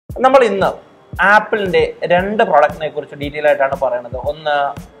നമ്മൾ ഇന്ന് ആപ്പിളിന്റെ രണ്ട് പ്രോഡക്റ്റിനെ കുറിച്ച് ഡീറ്റെയിൽ ആയിട്ടാണ് പറയുന്നത്. ഒന്ന്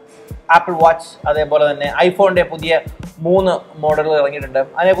ആപ്പിൾ വാച്ച്, അതേപോലെ തന്നെ ഐഫോണിന്റെ പുതിയ 3 മോഡലുകൾ ഇറങ്ങിയിട്ടുണ്ട്.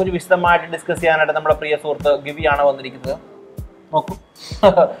 അതിനെക്കുറിച്ച് വിശദമായിട്ട് ഡിസ്കസ് ചെയ്യാനായിട്ട് നമ്മുടെ പ്രിയ സുഹൃത്ത് ഗിവിയാണ് വന്നിരിക്കുന്നത്. നോക്കൂ,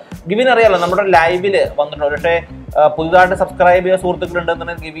 ഗിവിനറിയാലോ നമ്മുടെ ലൈവില് വന്നിട്ടുണ്ട്. പക്ഷേ പുതുതായിട്ട് സബ്സ്ക്രൈബ് ചെയ്ത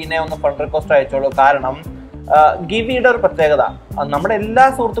സുഹൃത്തുക്കളുണ്ടെന്നുണ്ടെങ്കിൽ ഗിവിനെ ഒന്ന് ഫണ്ട് റിക്വസ്റ്റ് അയച്ചോളൂ. കാരണം ഗിവിയുടെ ഒരു പ്രത്യേകത, നമ്മുടെ എല്ലാ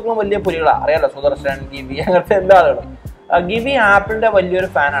സുഹൃത്തുക്കളും വലിയ പുലികളാണ്, അറിയാലോ, സുദർശൻ, ഗിവി, അങ്ങനത്തെ എല്ലാ ആളുകളും. ഗിവി ആപ്പിളിന്റെ വലിയൊരു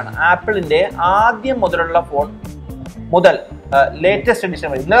ഫാനാണ്. ആപ്പിളിന്റെ ആദ്യം മുതലുള്ള ഫോൺ മുതൽ ലേറ്റസ്റ്റ് എഡിഷൻ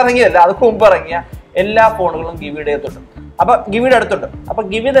വരെ, ഇന്നലെ ഇറങ്ങിയല്ല, അതിന് മുമ്പ് ഇറങ്ങിയ എല്ലാ ഫോണുകളും ഗിവിയുടെ അടുത്തുണ്ട്. അപ്പൊ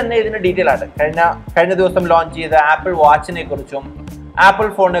ഗിവി തന്നെ ഇതിന്റെ ഡീറ്റെയിൽ ആയിട്ട് കഴിഞ്ഞ ദിവസം ലോഞ്ച് ചെയ്ത ആപ്പിൾ വാച്ചിനെ കുറിച്ചും ആപ്പിൾ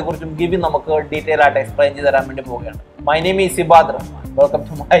ഫോണിനെ കുറിച്ചും ഗിവി നമുക്ക് ഡീറ്റെയിൽ ആയിട്ട് എക്സ്പ്ലെയിൻ ചെയ്ത് തരാൻ വേണ്ടി പോവുകയാണ്. My name is Sibad Rahman. Welcome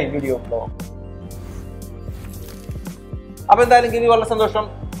to my video blog. അപ്പൊ എന്തായാലും ഗിവി വളരെ സന്തോഷം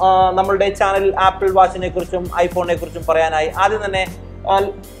നമ്മളുടെ ചാനൽ ആപ്പിൾ വാച്ചിനെ കുറിച്ചും ഐഫോണിനെ കുറിച്ചും പറയാനായി. ആദ്യം തന്നെ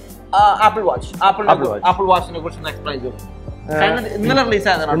ആപ്പിൾ വാച്ചിനെ കുറിച്ച് എക്സ്പ്ലെയിൻ ചെയ്തു. ഇന്നലെ റിലീസ്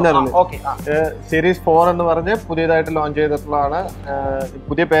സീരീസ് 4 എന്ന് പറഞ്ഞ് പുതിയതായിട്ട് ലോഞ്ച് ചെയ്തിട്ടുള്ളതാണ്.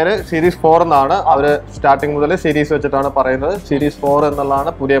 പുതിയ പേര് സീരീസ് 4 എന്നാണ്. അവര് സ്റ്റാർട്ടിങ് മുതൽ സീരീസ് വെച്ചിട്ടാണ് പറയുന്നത്. സീരീസ് 4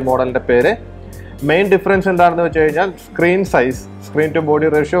 എന്നുള്ളതാണ് പുതിയ മോഡലിന്റെ പേര്. മെയിൻ ഡിഫറൻസ് എന്താണെന്ന് വെച്ച് കഴിഞ്ഞാൽ സ്ക്രീൻ ടു ബോഡി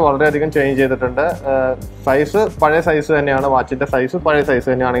റേഷ്യോ വളരെയധികം ചേഞ്ച് ചെയ്തിട്ടുണ്ട്. സൈസ് പഴയ സൈസ് തന്നെയാണ്, വാച്ചിന്റെ സൈസ് പഴയ സൈസ്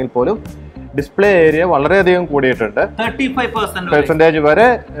തന്നെയാണെങ്കിൽ പോലും ഡിസ്പ്ലേ ഏരിയ വളരെയധികം കൂടിയിട്ടുണ്ട്. 35% വരെ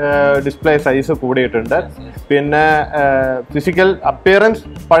ഡിസ്പ്ലേ സൈസ് കൂടിയിട്ടുണ്ട്. പിന്നെ ഫിസിക്കൽ അപ്പിയറൻസ്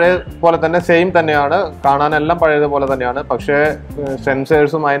പഴയ പോലെ തന്നെ സെയിം തന്നെയാണ്, കാണാനെല്ലാം പഴയതുപോലെ തന്നെയാണ്. പക്ഷേ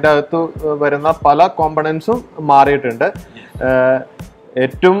സെൻസേഴ്സും അതിൻ്റെ അകത്ത് വരുന്ന പല കോമ്പണൻസും മാറിയിട്ടുണ്ട്.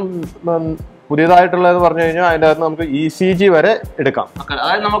 ഏറ്റവും പുതിയതായിട്ടുള്ളതെന്ന് പറഞ്ഞു കഴിഞ്ഞാൽ അതിൻ്റെ അകത്ത് നമുക്ക് ECG വരെ എടുക്കാം.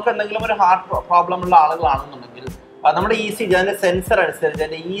 അതായത് നമുക്ക് എന്തെങ്കിലും ഒരു ഹാർട്ട് പ്രോബ്ലം ഉള്ള ആളുകളാണെന്നുണ്ടെങ്കിൽ നമ്മുടെ ECG അതിന്റെ സെൻസർ അനുസരിച്ച്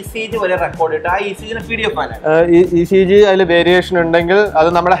അതിന്റെ ECG വരെ റെക്കോർഡ് ചെയ്തിട്ട് ആ ECG PDF ആണ്. ECG അതിൽ വേരിയേഷൻ ഉണ്ടെങ്കിൽ അത്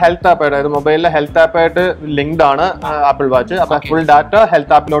നമ്മുടെ ഹെൽത്ത് ആപ്പ്, അതായത് മൊബൈലിലെ ഹെൽത്ത് ആപ്പായിട്ട് ലിങ്ക്ഡ് ആണ് ആപ്പിൾ വാച്ച്. അപ്പൊ ഫുൾ ഡാറ്റ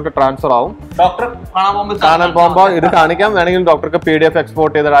ഹെൽത്ത് ആപ്പിലോട്ട് ട്രാൻസ്ഫർ ആവും. ഡോക്ടർ കാണാൻ പോകുമ്പോൾ ഇത് കാണിക്കാം, വേണമെങ്കിൽ ഡോക്ടർക്ക് PDF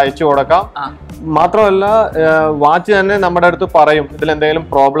എക്സ്പോർട്ട് ചെയ്ത് അയച്ചു കൊടുക്കാം. മാത്രമല്ല വാച്ച് തന്നെ നമ്മുടെ അടുത്ത് പറയും ഇതിൽ എന്തെങ്കിലും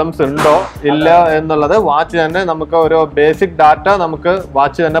പ്രോബ്ലംസ് ഉണ്ടോ ഇല്ല എന്നുള്ളത്. വാച്ച് തന്നെ നമുക്ക് ഒരു ബേസിക് ഡാറ്റ നമുക്ക്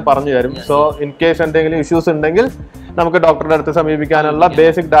വാച്ച് തന്നെ പറഞ്ഞു തരും. സോ ഇൻ കേസ് എന്തെങ്കിലും ഇഷ്യൂസ് ഉണ്ടെങ്കിൽ നമുക്ക് ഡോക്ടറുടെ അടുത്ത് സമീപിക്കാനുള്ള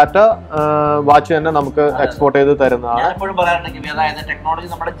ബേസിക് ഡാറ്റ വാച്ച് തന്നെ നമുക്ക് എക്സ്പോർട്ട് ചെയ്ത് തരുന്നതാണ്.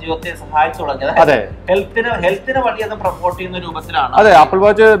 അതെ, ആപ്പിൾ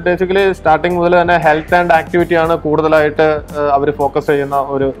വാച്ച് ബേസിക്കലി സ്റ്റാർട്ടിങ് മുതൽ തന്നെ ഹെൽത്ത് ആൻഡ് ആക്ടിവിറ്റി ആണ് കൂടുതലായിട്ട് അവർ ഫോക്കസ് ചെയ്യുന്ന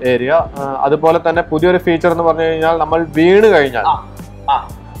ഒരു ഏരിയ. അതുപോലെ തന്നെ പുതിയൊരു ഫീച്ചർ എന്ന് പറഞ്ഞു കഴിഞ്ഞാൽ നമ്മൾ വീണ് കഴിഞ്ഞാൽ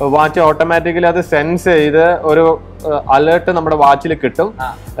വാച്ച് ഓട്ടോമാറ്റിക്കലി അത് സെൻസ് ചെയ്ത് ഒരു അലേർട്ട് നമ്മുടെ വാച്ചിൽ കിട്ടും.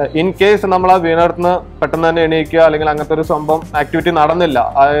 ഇൻ കേസ് നമ്മൾ ആ വീണടുത്ത് പെട്ടെന്ന് തന്നെ എണീക്കുക അല്ലെങ്കിൽ അങ്ങനത്തെ ഒരു സംഭവം ആക്ടിവിറ്റി നടന്നില്ല,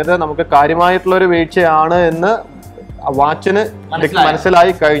 അതായത് നമുക്ക് കാര്യമായിട്ടുള്ള ഒരു വീഴ്ചയാണ് എന്ന് വാച്ചിന്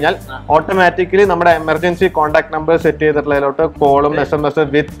മനസ്സിലായി കഴിഞ്ഞാൽ ഓട്ടോമാറ്റിക്കലി നമ്മുടെ എമർജൻസി കോൺടാക്ട് നമ്പർ സെറ്റ് ചെയ്തിട്ടുള്ളതിലോട്ട് കോളും SMS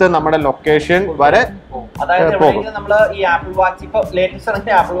വിത്ത് നമ്മുടെ ലൊക്കേഷൻ വരെ പോകും. നമ്മള് ഈ ആപ്പിൾ വാച്ച് ഇപ്പൊ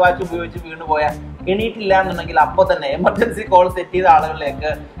ലേറ്റസ്റ്റ് ആപ്പിൾ വാച്ച് ഉപയോഗിച്ച് വീണ് പോയാൽ എണീറ്റില്ല എന്നുണ്ടെങ്കിൽ അപ്പൊ തന്നെ എമർജൻസി കോൾ സെറ്റ് ചെയ്ത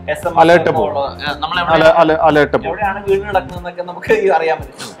ആളുകളിലേക്ക് അലേർട്ട് പോകും. എവിടെയാണ് വീണ് നടക്കുന്നതെന്നൊക്കെ നമുക്ക് അറിയാൻ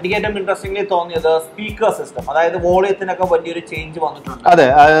പറ്റും. എനിക്ക് ഏറ്റവും ഇൻട്രസ്റ്റിംഗ്ലി തോന്നിയത് സ്പീക്കർ സിസ്റ്റം, അതായത് വോളിയത്തിനൊക്കെ വലിയൊരു ചേഞ്ച് വന്നിട്ടുണ്ട്. അതെ,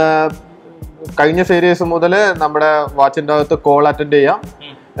 കഴിഞ്ഞ സീരീസ് മുതൽ നമ്മുടെ വാച്ചിന്റെ അകത്ത് കോൾ അറ്റൻഡ് ചെയ്യാം.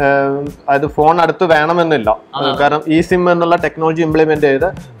 അത് ഫോൺ അടുത്ത് വേണമെന്നില്ല, കാരണം ഈ സിം എന്നുള്ള ടെക്നോളജി ഇംപ്ലിമെന്റ് ചെയ്ത്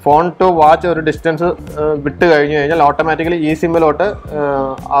ഫോൺ ടു വാച്ച് ഒരു ഡിസ്റ്റൻസ് വിട്ട് കഴിഞ്ഞു കഴിഞ്ഞാൽ ഓട്ടോമാറ്റിക്കലി ഈ സിമ്മിലോട്ട്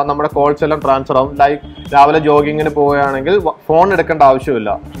നമ്മുടെ കോൾസ് എല്ലാം ട്രാൻസ്ഫർ ആവും. ലൈക്ക് രാവിലെ ജോഗിങ്ങിന് പോവുകയാണെങ്കിൽ ഫോൺ എടുക്കേണ്ട ആവശ്യമില്ല,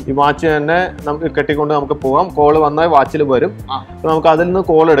 ഈ വാച്ച് തന്നെ നമുക്ക് കെട്ടിക്കൊണ്ട് നമുക്ക് പോകാം. കോൾ വന്നാൽ വാച്ചിൽ വരും, നമുക്ക് അതിൽ നിന്ന്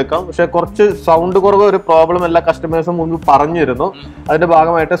കോൾ എടുക്കാം. പക്ഷെ കുറച്ച് സൗണ്ട് കുറവ് ഒരു പ്രോബ്ലം എല്ലാ കസ്റ്റമേഴ്സും മുൻപ് പറഞ്ഞിരുന്നു. അതിന്റെ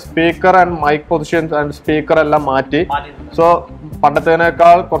ഭാഗമായിട്ട് speaker and mic positions and speaker എല്ലാം മാറ്റി. സോ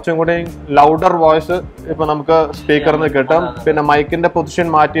പണ്ടത്തേനേക്കാൾ കുറച്ചും കൂടി ലൗഡർ വോയിസ് ഇപ്പൊ നമുക്ക് സ്പീക്കറിന് കിട്ടും. പിന്നെ മൈക്കിന്റെ പൊസിഷൻ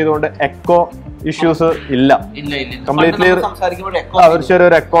മാറ്റിയതുകൊണ്ട് എക്കോ ഇഷ്യൂസ് ഇല്ല. കംപ്ലീറ്റ്ലി ഒരു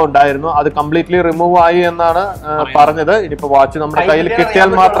ചെറിയൊരു എക്കോ ഉണ്ടായിരുന്നു, അത് കംപ്ലീറ്റ്ലി റിമൂവ് ആയി എന്നാണ് പറഞ്ഞത്. ഇനിയിപ്പോ വാച്ച് നമ്മുടെ കയ്യിൽ കിട്ടിയാൽ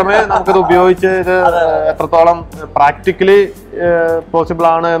മാത്രമേ നമുക്കിത് ഉപയോഗിച്ച് ഇത് എത്രത്തോളം പ്രാക്ടിക്കലി പോസിബിൾ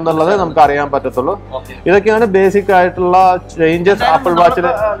ആണ് എന്നുള്ളത് നമുക്ക് അറിയാൻ പറ്റത്തുള്ളൂ. ഇതൊക്കെയാണ് ബേസിക് ആയിട്ടുള്ള ചേഞ്ചസ് ആപ്പിൾ വാച്ചിൽ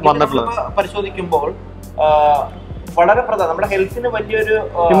വന്നിട്ടുള്ളത്. പരിശോധിക്കുമ്പോൾ വളരെ പ്രധാനം, നമ്മുടെ ഹെൽത്തിന് വലിയൊരു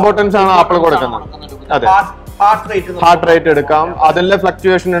ഇമ്പോർട്ടൻസ് ആണ് ആപ്പിൾ കൊടുക്കുന്നത്. അതെ, ഹാർട്ട് റേറ്റ് എടുക്കാം, അതിലെ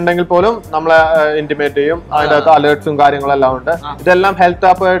ഫ്ലക്ച്വേഷൻ ഉണ്ടെങ്കിൽ പോലും നമ്മളെ ഇന്റിമേറ്റ് ചെയ്യും. അതിന്റെ അകത്ത് അലേർട്സും കാര്യങ്ങളെല്ലാം ഉണ്ട്. ഇതെല്ലാം ഹെൽത്ത്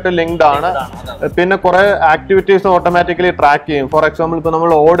ആപ്പുമായിട്ട് ലിങ്ക്ഡ് ആണ്. പിന്നെ കുറെ ആക്ടിവിറ്റീസ് ഓട്ടോമാറ്റിക്കലി ട്രാക്ക് ചെയ്യും. ഫോർ എക്സാമ്പിൾ ഇപ്പൊ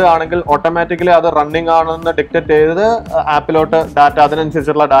നമ്മൾ ഓടുകയാണെങ്കിൽ ഓട്ടോമാറ്റിക്കലി അത് റണ്ണിങ് ആണെന്ന് ഡിക്റ്റേറ്റ് ചെയ്ത് ആപ്പിലോട്ട് ഡാറ്റ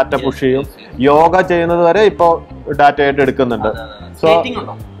അതിനനുസരിച്ചുള്ള ഡാറ്റ പുഷ് ചെയ്യും. യോഗ ചെയ്യുന്നത് വരെ ഇപ്പോ ഡാറ്റ ആയിട്ട് എടുക്കുന്നുണ്ട്.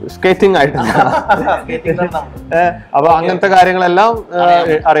 സ്കേറ്റിംഗ് ആയിട്ടില്ല. അപ്പൊ അങ്ങനത്തെ കാര്യങ്ങളെല്ലാം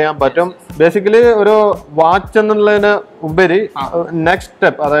അറിയാൻ പറ്റും. ബേസിക്കലി ഒരു വാച്ച് എന്നുള്ളതിന് ഉപരി നെക്സ്റ്റ്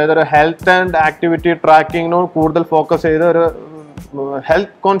സ്റ്റെപ്പ്, അതായത് ഒരു ഹെൽത്ത് ആൻഡ് ആക്ടിവിറ്റി ട്രാക്കിങ്ങിനോട് കൂടുതൽ ഫോക്കസ് ചെയ്ത് ഒരു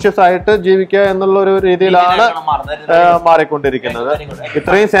ഹെൽത്ത് കോൺഷ്യസ് ആയിട്ട് ജീവിക്കുക എന്നുള്ള ഒരു രീതിയിലാണ് മാറിക്കൊണ്ടിരിക്കുന്നത്.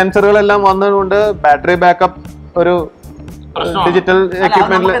 ഇത്രയും സെൻസറുകളെല്ലാം വന്നതുകൊണ്ട് ബാറ്ററി ബാക്കപ്പ് ഒരു ഡിജിറ്റൽ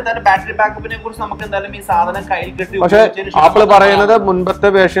എക്യുപ്മെന്റിൽ. പക്ഷെ ആപ്പിൾ പറയുന്നത് മുൻപത്തെ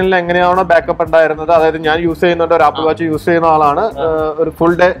വേർഷനിൽ എങ്ങനെയാണോ ബാക്കപ്പ് ഉണ്ടായിരുന്നത്, അതായത് ഞാൻ യൂസ് ചെയ്യുന്നുണ്ട്, ഒരു ആപ്പിൾ വാച്ച് യൂസ് ചെയ്യുന്ന ആളാണ്, ഒരു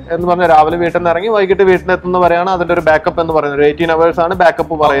ഫുൾ ഡേ എന്ന് പറഞ്ഞാൽ രാവിലെ വീട്ടിൽ നിന്ന് ഇറങ്ങി വൈകിട്ട് വീട്ടിലെത്തുന്ന വരെയാണ് അതിന്റെ ഒരു ബാക്കപ്പ് എന്ന് പറയുന്നത്. 18 hours ആണ്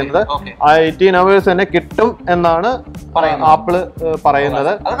ബാക്കപ്പ് പറയുന്നത്. ആ 18 hours തന്നെ കിട്ടും എന്നാണ് ആപ്പിള്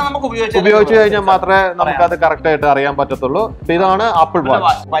പറയുന്നത്. ഉപയോഗിച്ച് കഴിഞ്ഞാൽ മാത്രമേ നമുക്ക് അത് കറക്റ്റ് ആയിട്ട് അറിയാൻ പറ്റത്തുള്ളൂ. ഇതാണ് ആപ്പിൾ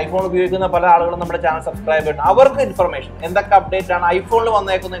വാച്ച്. ഐഫോൺ ഉപയോഗിക്കുന്ന പല ആളുകളും നമ്മുടെ ചാനൽ സബ്സ്ക്രൈബ് ചെയ്യണം. അവർക്ക് ഇൻഫർമേഷൻ എന്തൊക്കെ അപ്ഡേറ്റ് ആണ് ഐഫോണിൽ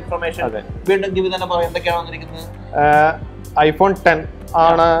വന്നേക്കുന്ന ഇൻഫർമേഷൻ വീണ്ടും ദിവി തന്നെ പറയാം എന്തൊക്കെയാണ് വന്നിരിക്കുന്നത്. ഐഫോൺ 10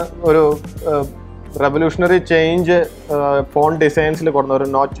 ആണ് ഒരു റെവല്യൂഷണറി ചേഞ്ച് ഫോൺ ഡിസൈൻസിൽ കൊണ്ടുവന്ന ഒരു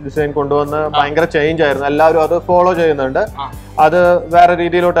നോച്ച് ഡിസൈൻ കൊണ്ടുവന്ന് ഭയങ്കര ചേഞ്ച് ആയിരുന്നു. എല്ലാവരും അത് ഫോളോ ചെയ്യുന്നുണ്ട്. അത് വേറെ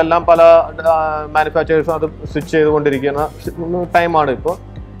രീതിയിലോട്ടെല്ലാം പല മാനുഫാക്ചറേഴ്സും അത് സ്വിച്ച് ചെയ്തുകൊണ്ടിരിക്കുന്ന ടൈമാണ് ഇപ്പോൾ.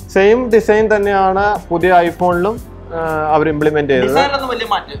 സെയിം ഡിസൈൻ തന്നെയാണ് പുതിയ ഐഫോണിലും അവർ ഇംപ്ലിമെന്റ് ചെയ്തത്.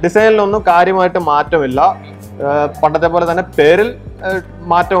 ഡിസൈനിലൊന്നും കാര്യമായിട്ട് മാറ്റമില്ല. പണ്ടത്തെ പോലെ തന്നെ പേരിൽ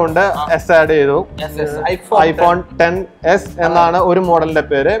മാറ്റമുണ്ട്. എസ് ആഡ് ചെയ്തു. ഐഫോൺ 10s എന്നാണ് ഒരു മോഡലിന്റെ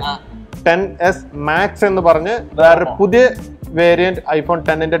പേര്. 10s മാക്സ് എന്ന് പറഞ്ഞ് വേറൊരു പുതിയ വേരിയന്റ് ഐഫോൺ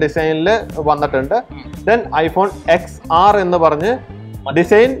 10ന്റെ ഡിസൈനിൽ വന്നിട്ടുണ്ട്. ദെൻ ഐഫോൺ XR എന്ന് പറഞ്ഞ്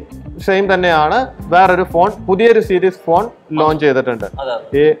ഡിസൈൻ സെയിം തന്നെയാണ്, വേറൊരു ഫോൺ, പുതിയൊരു സീരീസ് ഫോൺ ലോഞ്ച് ചെയ്തിട്ടുണ്ട്.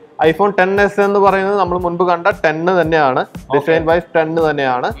 ഈ ഐഫോൺ 10s എന്ന് പറയുന്നത് നമ്മൾ മുൻപ് കണ്ട 10 തന്നെയാണ്, ഡിസൈൻ വൈസ് 10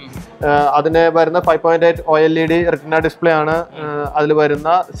 തന്നെയാണ്. അതിന് വരുന്ന 5.8 OLED റെറ്റിന ഡിസ്പ്ലേ ആണ് അതിൽ വരുന്ന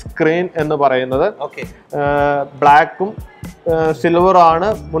സ്ക്രീൻ എന്ന് പറയുന്നത്. ബ്ലാക്കും സിൽവർ ആണ്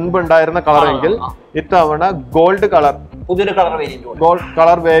മുൻപ് ഉണ്ടായിരുന്ന കളറെങ്കിൽ ഇത്തവണ ഗോൾഡ്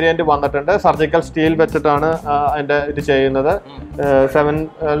കളർ വേരിയന്റ് വന്നിട്ടുണ്ട്. സർജിക്കൽ സ്റ്റീൽ വെച്ചിട്ടാണ് അതിന്റെ ഇത് ചെയ്യുന്നത്. 7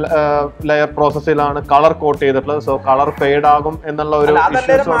 ലെയർ പ്രോസസ്സിലാണ് കളർ കോട്ട് ചെയ്തിട്ടുള്ളത്. സോ കളർ ഫെയ്ഡ് ആകും എന്നുള്ള ഒരു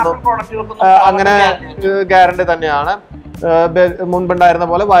ഇഷ്യൂസ് ഒന്നും അങ്ങനെ ഗ്യാരണ്ടി തന്നെയാണ്. മുൻപുണ്ടായിരുന്ന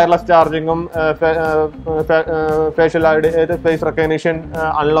പോലെ wireless ചാർജിങ്ങും facial ID, face recognition,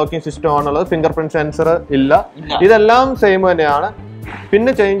 unlocking system ആണുള്ളത്. ഫിംഗർ പ്രിന്റ് സെൻസർ ഇല്ല. ഇതെല്ലാം സെയിം തന്നെയാണ്.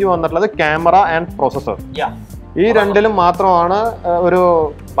 പിന്നെ ചേഞ്ച് വന്നിട്ടുള്ളത് ക്യാമറ ആൻഡ് പ്രോസസർ. ഈ രണ്ടിലും മാത്രമാണ് ഒരു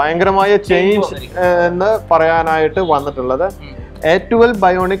ഭയങ്കരമായ ചേഞ്ച് എന്ന് പറയാനായിട്ട് വന്നിട്ടുള്ളത്. A12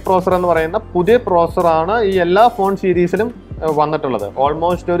 ബയോണിക് പ്രോസസർ എന്ന് പറയുന്ന പുതിയ പ്രോസസറാണ് ഈ എല്ലാ ഫോൺ സീരീസിലും വന്നിട്ടുള്ളത്.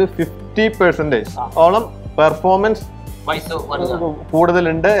 ഓൾമോസ്റ്റ് ഒരു 50% ഓളം പെർഫോമൻസ്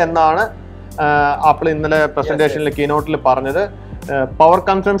കൂടുതലുണ്ട് എന്നാണ് ആപ്പിൾ ഇന്നലെ പ്രസന്റേഷനിൽ കീനോട്ടിൽ പറഞ്ഞത്. പവർ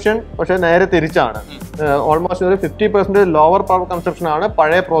കൺസംഷൻ പക്ഷെ നേരെ തിരിച്ചാണ്. ഓൾമോസ്റ്റ് ഒരു 50% ലോവർ പവർ കൺസംഷൻ ആണ്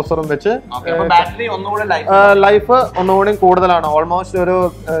പഴയ പ്രോസസറും വെച്ച്. ലൈഫ് ഒന്നുകൂടി കൂടുതലാണ്. ഓൾമോസ്റ്റ് ഒരു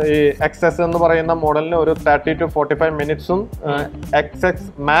ഈ XS എന്ന് പറയുന്ന മോഡലിന് ഒരു 30 to 45 മിനിറ്റ്സും XX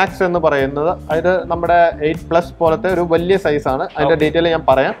മാക്സ് എന്ന് പറയുന്നത് അതായത് നമ്മുടെ 8+ പോലത്തെ ഒരു വലിയ സൈസാണ്. അതിന്റെ ഡീറ്റെയിൽ ഞാൻ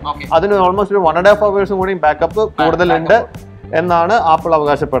പറയാം. അതിന് ഓൾമോസ്റ്റ് ഒരു 1.5 hours കൂടി ബാക്കപ്പ് കൂടുതലുണ്ട് എന്നാണ് ആപ്പിൾ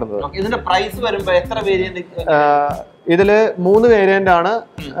അവകാശപ്പെടുന്നത്. ഇതിന്റെ പ്രൈസ് വരുമ്പോൾ എത്ര വേരിയന്റ്? ഇതില് 3 വേരിയന്റ് ആണ്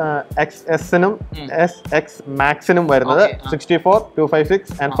XS-നും SX മാക്സിനും വരുന്നത്. 64, 256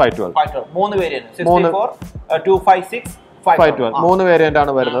 and 512. 3 വേരിയന്റ് 64, 256, 512 3 വേരിയന്റ്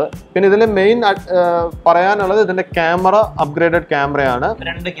ആണ് വരുന്നത്. പിന്നെ ഇതിൽ മെയിൻ പറയാനുള്ളത് ഇതിന്റെ ക്യാമറ അപ്ഗ്രേഡഡ് ക്യാമറയാണ്.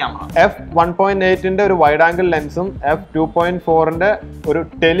 f1.8ന്റെ ഒരു വൈഡ് ആംഗിൾ ലെൻസും f2.4ന്റെ ഒരു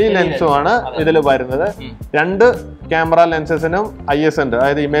ടെലി ലെൻസും ആണ് ഇതിൽ വരുന്നത്. 2 ക്യാമറ ലെൻസസിനും IS ഉണ്ട്,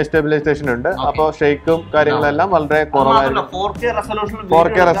 അതായത് ഇമേജ് സ്റ്റെബിലൈസേഷൻ ഉണ്ട്. അപ്പോൾ ഷെയ്ക്കും കാര്യങ്ങളെല്ലാം വളരെ കുറവായിരുന്നു.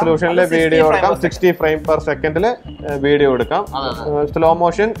 4K റെസൊല്യൂഷനിലെ വീഡിയോ എടുക്കാം. 60 ഫ്രെയിം പെർ സെക്കൻഡിൽ വീഡിയോ എടുക്കാം. സ്ലോ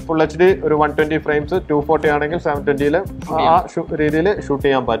മോഷൻ ഫുൾ HD ഒരു 120 ഫ്രെയിംസ്, 240 ആണെങ്കിൽ 720 ആ രീതിയിൽ ഷൂട്ട്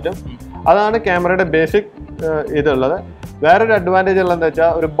ചെയ്യാൻ പറ്റും. അതാണ് ക്യാമറയുടെ ബേസിക് ഇതുള്ളത്. വേറൊരു അഡ്വാൻറ്റേജ് ഉള്ളതെന്ന്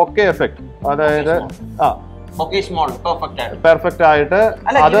വെച്ചാൽ ഒരു ബൊക്കെ എഫക്ട്, അതായത് പെർഫെക്റ്റ് ആയിട്ട്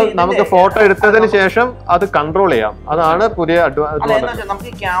അത് നമുക്ക് ഫോട്ടോ എടുത്തതിന് ശേഷം അത് കൺട്രോൾ ചെയ്യാം. അതാണ് പുതിയ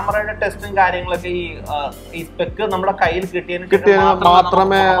നമുക്ക് ക്യാമറയുടെ ടെസ്റ്റും കാര്യങ്ങളൊക്കെ ഈ സ്പെക്ക് നമ്മുടെ കയ്യിൽ കിട്ടിയതിന്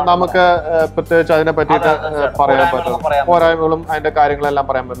മാത്രമേ നമുക്ക് പ്രത്യേകിച്ച് അതിനെ പറ്റിയിട്ട് പറയാൻ പറ്റുള്ളൂ. പോരായ്മകളും അതിന്റെ കാര്യങ്ങളെല്ലാം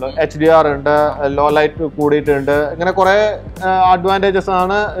പറയാൻ പറ്റുള്ളൂ. HDR ഉണ്ട്, ലോ ലൈറ്റ് കൂടിയിട്ടുണ്ട്, ഇങ്ങനെ കുറെ അഡ്വാൻറ്റേജസ്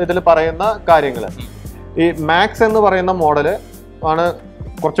ആണ് ഇതിൽ പറയുന്ന കാര്യങ്ങൾ. ഈ മാക്സ് എന്ന് പറയുന്ന മോഡല് ആണ്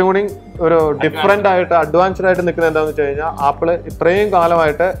കുറച്ചും കൂടി ഒരു ഡിഫറെന്റ് ആയിട്ട് അഡ്വാൻസ്ഡ് ആയിട്ട് നിൽക്കുന്നത്. എന്താണെന്ന് വെച്ച് കഴിഞ്ഞാൽ ആപ്പിള് ഇത്രയും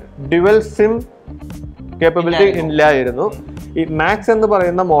കാലമായിട്ട് ഡ്യുവൽ സിം കേപ്പബിലിറ്റി ഇല്ലായിരുന്നു. ഈ മാക്സ് എന്ന്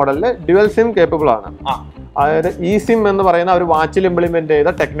പറയുന്ന മോഡലിൽ ഡ്യുവൽ സിം കേപ്പബിൾ ആണ്. അതായത് ഇ സിം എന്ന് പറയുന്ന ഒരു വാച്ചിൽ ഇംപ്ലിമെന്റ്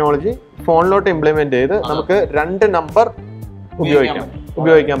ചെയ്ത ടെക്നോളജി ഫോണിലോട്ട് ഇംപ്ലിമെന്റ് ചെയ്ത് നമുക്ക് 2 നമ്പർ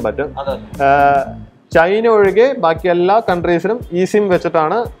ഉപയോഗിക്കാൻ പറ്റും. ചൈന ഒഴികെ ബാക്കി എല്ലാ കൺട്രീസിലും ഈ സിം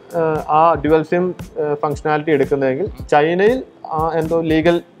വെച്ചിട്ടാണ് ആ ഡ്യുവൽ സിം ഫംഗ്ഷനാലിറ്റി എടുക്കുന്നതെങ്കിൽ ചൈനയിൽ എന്തോ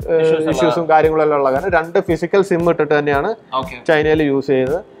ലീഗൽ ഇഷ്യൂസും കാര്യങ്ങളെല്ലാം ഉള്ള കാരണം 2 ഫിസിക്കൽ സിം ഇട്ടിട്ട് തന്നെയാണ് ചൈനയിൽ യൂസ്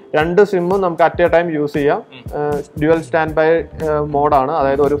ചെയ്യുന്നത്. 2 സിമ്മും നമുക്ക് അറ്റ് എ ടൈം യൂസ് ചെയ്യാം. ഡ്യുവൽ സ്റ്റാൻഡ് ബൈ മോഡാണ്,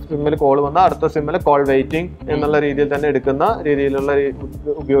 അതായത് ഒരു സിമ്മിൽ കോൾ വന്നാൽ അടുത്ത സിമ്മിൽ കോൾ വെയിറ്റിംഗ് എന്നുള്ള രീതിയിൽ തന്നെ എടുക്കുന്ന രീതിയിലുള്ള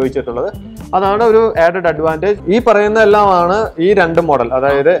ഉപയോഗിച്ചിട്ടുള്ളത്. അതാണ് ഒരു ആഡഡ് അഡ്വാൻറ്റേജ്. ഈ പറയുന്ന എല്ലാമാണ് ഈ 2 മോഡൽ,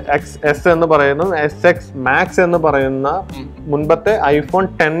 അതായത് XS എന്ന് പറയുന്ന SX Max എന്ന് പറയുന്ന മുൻപത്തെ iPhone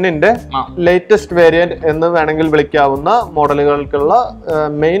 10ന്റെ ലേറ്റസ്റ്റ് വേരിയന്റ് എന്ന് വേണമെങ്കിൽ വിളിക്കാവുന്ന മോഡലുകൾക്കുള്ള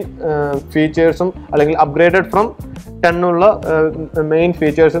മെയിൻ ഫീച്ചേഴ്സും അല്ലെങ്കിൽ അപ്ഗ്രേഡഡ് ഫ്രം 10 ഉള്ള മെയിൻ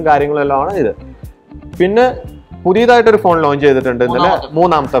ഫീച്ചേഴ്സും കാര്യങ്ങളും എല്ലാമാണ് ഇത്. പിന്നെ പുതിയതായിട്ടൊരു ഫോൺ ലോഞ്ച് ചെയ്തിട്ടുണ്ട് ഇന്നലെ,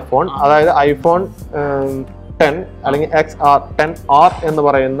 3ാമത്തെ ഫോൺ, അതായത് iPhone 10 അല്ലെങ്കിൽ XR10R എന്ന്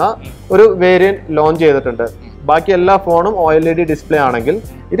പറയുന്ന ഒരു വേരിയന്റ് ലോഞ്ച് ചെയ്തിട്ടുണ്ട്. ബാക്കി എല്ലാ ഫോണും OLED ഡിസ്പ്ലേ ആണെങ്കിൽ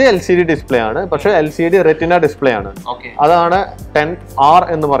ഇത് LCD ഡിസ്പ്ലേ ആണ്, പക്ഷെ LCD റെറ്റിന ഡിസ്പ്ലേ ആണ്. അതാണ് 10R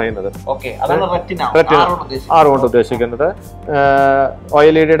എന്ന് പറയുന്നത്. R കൊണ്ട് ഉദ്ദേശിക്കുന്നത്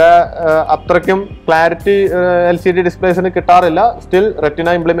OLEDയുടെ അത്രയ്ക്കും ക്ലാരിറ്റി LCD ഡിസ്പ്ലേസിന് കിട്ടാറില്ല. സ്റ്റിൽ റെറ്റിന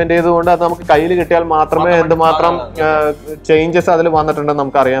ഇംപ്ലിമെന്റ് ചെയ്തുകൊണ്ട് അത് നമുക്ക് കയ്യിൽ കിട്ടിയാൽ മാത്രമേ എന്തുമാത്രം ചേഞ്ചസ് അതിൽ വന്നിട്ടുണ്ടെന്ന്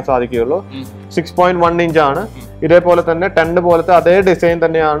നമുക്ക് അറിയാൻ സാധിക്കുകയുള്ളൂ. 6.1 ഇഞ്ച് ആണ്. ഇതേപോലെ തന്നെ 10 പോലത്തെ അതേ ഡിസൈൻ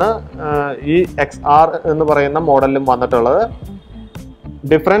തന്നെയാണ് ഈ XR എന്ന് പറയുന്ന മോഡലിലും വന്നിട്ടുള്ളത്.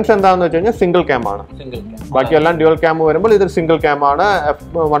 ഡിഫറൻസ് എന്താണെന്ന് വെച്ച് കഴിഞ്ഞാൽ സിംഗിൾ ക്യാം ആണ്. ബാക്കിയെല്ലാം ഡ്യുവൽ ക്യാം വരുമ്പോൾ ഇത് സിംഗിൾ ക്യാം ആണ്.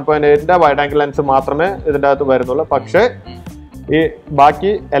 f1.8ന്റെ വൈഡ് ആംഗിൾ ലെൻസ് മാത്രമേ ഇതിൻ്റെ അകത്ത് വരുന്നുള്ളൂ. പക്ഷേ ഈ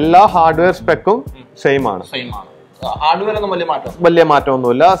ബാക്കി എല്ലാ ഹാർഡ്വെയർ സ്പെക്കും സെയിം ആണ്. വലിയ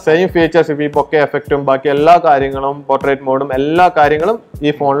മാറ്റമൊന്നുമില്ല. സെയിം ഫീച്ചേഴ്സ്, ഈ ബൊക്കെ എഫക്റ്റും ബാക്കി എല്ലാ കാര്യങ്ങളും, പോർട്രേറ്റ് മോഡും എല്ലാ കാര്യങ്ങളും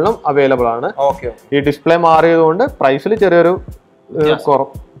ഈ ഫോണിലും അവൈലബിൾ ആണ്. ഈ ഡിസ്പ്ലേ മാറിയതുകൊണ്ട് പ്രൈസിൽ ചെറിയൊരു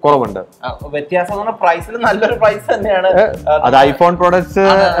കുറവുണ്ട്. വ്യത്യാസം പ്രൈസിൽ നല്ലൊരു പ്രൈസ് തന്നെയാണ്. അത് ഐഫോൺ പ്രോഡക്ട്സ്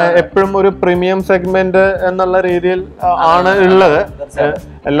എപ്പോഴും ഒരു പ്രീമിയം സെഗ്മെന്റ് എന്നുള്ള രീതിയിൽ ആണ് ഉള്ളത്.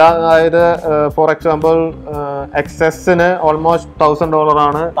 എല്ലാ, അതായത് ഫോർ എക്സാമ്പിൾ XSന് ഓൾമോസ്റ്റ് $1,000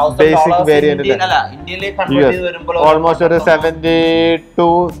 ആണ് ബേസിക് വേരിയന്റിന്. ഓൾമോസ്റ്റ് ഒരു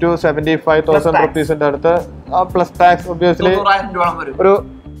 72,000 to 75,000 റുപ്പീസിന്റെ അടുത്ത് പ്ലസ് ടാക്സ് ഒബ്വിയസ്ലി ഒരു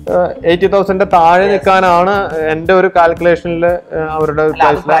 80,000 താഴെ നിൽക്കാനാണ് എന്റെ ഒരു കാൽക്കുലേഷനിൽ അവരുടെ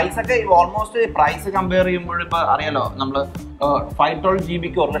പ്രൈസ് കമ്പയർ ചെയ്യുമ്പോൾ ഇപ്പൊ അറിയാലോ, നമ്മള് 512 GB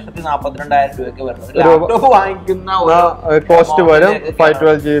 1,42,000 രൂപയ്ക്ക് വരുന്നത് വാങ്ങിക്കുന്ന കോസ്റ്റ് വരും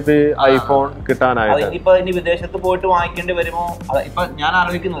 512 GB ഐഫോൺ കിട്ടാനായിട്ട്. ഇപ്പൊ ഇനി വിദേശത്ത് പോയിട്ട് വാങ്ങിക്കേണ്ടി വരുമോ? ഇപ്പൊ ഞാൻ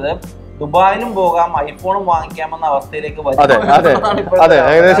ആലോചിക്കുന്നത് ദുബായിലും പോകാം, ഐഫോണും വാങ്ങിക്കാമെന്ന അവസ്ഥയിലേക്ക് വരും. അതെ,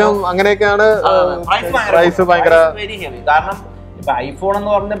 ഏകദേശം അങ്ങനെയൊക്കെയാണ്. പ്രൈസ് ഭയങ്കര വെരി ഹെവി. കാരണം ഇപ്പൊ ഐഫോൺ എന്ന്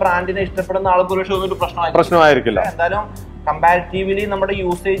പറഞ്ഞ ബ്രാൻഡിനെ ഇഷ്ടപ്പെടുന്ന ആൾക്ക് ഒരു പ്രശ്നമായിരിക്കില്ല. എന്തായാലും കമ്പാരിറ്റീവ്ലി നമ്മുടെ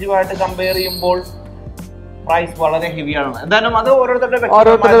യൂസേജുമായിട്ട് കമ്പയർ ചെയ്യുമ്പോൾ പ്രൈസ് വളരെ ഹെവിയാണ്. എന്തായാലും അത് ഓരോരുത്തരുടെ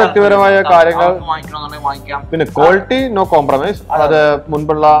വ്യക്തിപരമായ കാര്യങ്ങൾ. പിന്നെ ക്വാളിറ്റി നോ കോംപ്രമൈസ്. അത്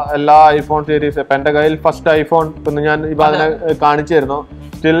മുൻപുള്ള എല്ലാ ഐഫോൺ സീരീസ്, ഇപ്പൊ എന്റെ കയ്യിൽ ഫസ്റ്റ് ഐഫോൺ പിന്നെ ഞാൻ ഇപ്പൊ അതിനെ കാണിച്ചു തരുന്നു,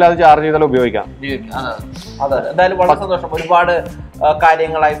 സ്റ്റിൽ അത് ചാർജ് ചെയ്താൽ ഉപയോഗിക്കാം. അതെ, എന്തായാലും വളരെ സന്തോഷം. ഒരുപാട്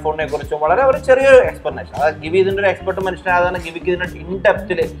കാര്യങ്ങൾ ഐഫോണിനെ കുറിച്ചും വളരെ ഒരു ചെറിയൊരു എക്സ്പ്ലനേഷൻ. അതായത് ഗിവി ഇതിന്റെ ഒരു എക്സ്പെർട്ട് മനുഷ്യനായതാണ്. ഗിവിക്ക് ഇതിന്റെ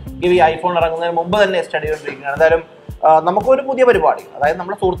ഇൻഡെപ്തിൽ ഗിവി ഐഫോൺ ഇറങ്ങുന്നതിന് മുമ്പ് തന്നെ സ്റ്റഡി ചെയ്തുകൊണ്ടിരിക്കുകയാണ്. എന്തായാലും നമുക്കൊരു പുതിയ പരിപാടി, അതായത്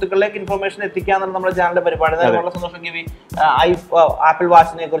നമ്മുടെ സുഹൃത്തുക്കളിലേക്ക് ഇൻഫർമേഷൻ എത്തിക്കാന്നാണ് നമ്മുടെ ചാനലിന്റെ പരിപാടി. വളരെ സന്തോഷം ഗിവി ആപ്പിൾ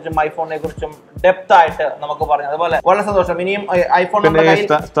വാച്ചിനെ കുറിച്ചും ഐഫോണിനെ കുറിച്ചും ഡെപ്ത് ആയിട്ട് നമുക്ക് പറഞ്ഞു. അതുപോലെ വളരെ സന്തോഷം. ഇനിയും ഐഫോൺ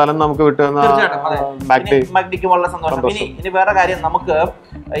സ്ഥലം നമുക്ക് മഗ്ഡിക്ക് വളരെ സന്തോഷം. ഇനി വേറെ കാര്യം, നമുക്ക്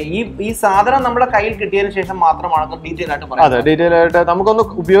ഈ സാധനം നമ്മുടെ കയ്യിൽ കിട്ടിയതിനു ശേഷം മാത്രമാണ് ഡീറ്റെയിൽ ആയിട്ട് പറയുന്നത്. ഡീറ്റെയിൽ ആയിട്ട് നമുക്കൊന്ന്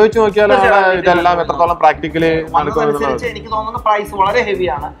ഉപയോഗിച്ച് നോക്കിയാലാണ് ഇതെല്ലാം എത്രത്തോളം പ്രാക്ടിക്കലി എനിക്ക് തോന്നുന്ന പ്രൈസ് വളരെ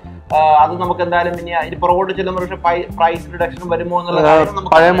ഹെവിയാണ്. അത് നമുക്ക് എന്തായാലും ഇനി പുറകോട്ട് ചെല്ലുമ്പോൾ പ്രൈസ് റിഡക്ഷൻ വരുമോ എന്നുള്ള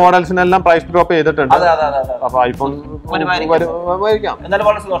പഴയ മോഡൽസിനെല്ലാം പ്രൈസ് ഡ്രോപ്പ് ചെയ്തിട്ടുണ്ട്. അപ്പൊ ഐഫോൺ എന്തായാലും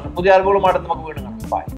വളരെ സന്തോഷം. പുതിയ അറിവുകളുമായിട്ട് നമുക്ക് വീണ്ടും കാണാം. ബൈ.